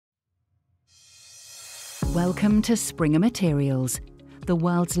Welcome to SpringerMaterials, the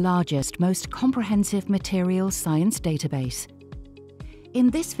world's largest, most comprehensive materials science database. In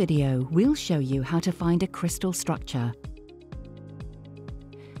this video, we'll show you how to find a crystal structure.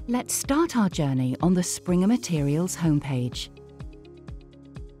 Let's start our journey on the SpringerMaterials homepage.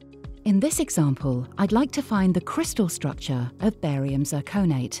 In this example, I'd like to find the crystal structure of barium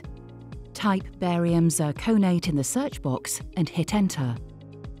zirconate. Type barium zirconate in the search box and hit enter.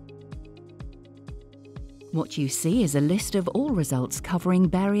 What you see is a list of all results covering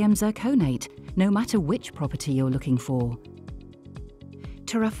barium zirconate, no matter which property you're looking for.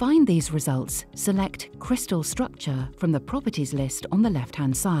 To refine these results, select Crystal Structure from the Properties list on the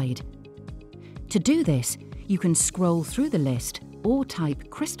left-hand side. To do this, you can scroll through the list or type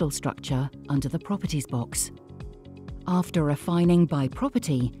Crystal Structure under the Properties box. After refining by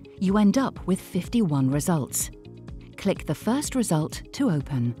property, you end up with 51 results. Click the first result to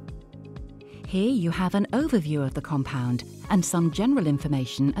open. Here you have an overview of the compound and some general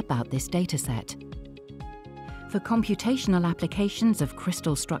information about this dataset. For computational applications of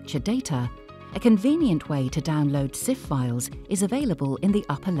crystal structure data, a convenient way to download CIF files is available in the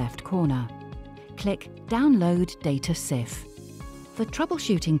upper left corner. Click Download Data CIF. For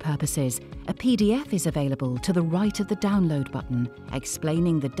troubleshooting purposes, a PDF is available to the right of the download button,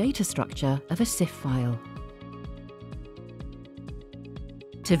 explaining the data structure of a CIF file.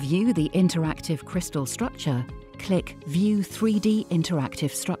 To view the interactive crystal structure, click View 3D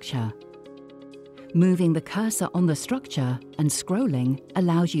Interactive Structure. Moving the cursor on the structure and scrolling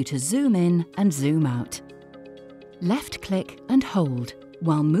allows you to zoom in and zoom out. Left-click and hold,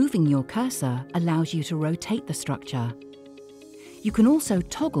 while moving your cursor allows you to rotate the structure. You can also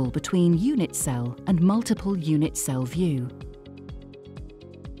toggle between unit cell and multiple unit cell view.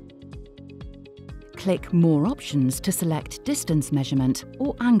 Click More Options to select distance measurement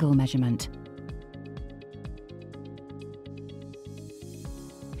or angle measurement.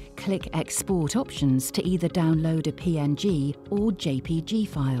 Click Export Options to either download a PNG or JPG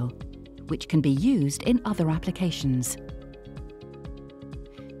file, which can be used in other applications.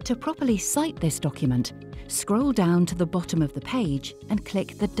 To properly cite this document, scroll down to the bottom of the page and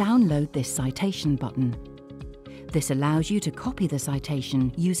click the Download this citation button. This allows you to copy the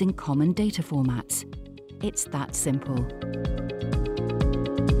citation using common data formats. It's that simple.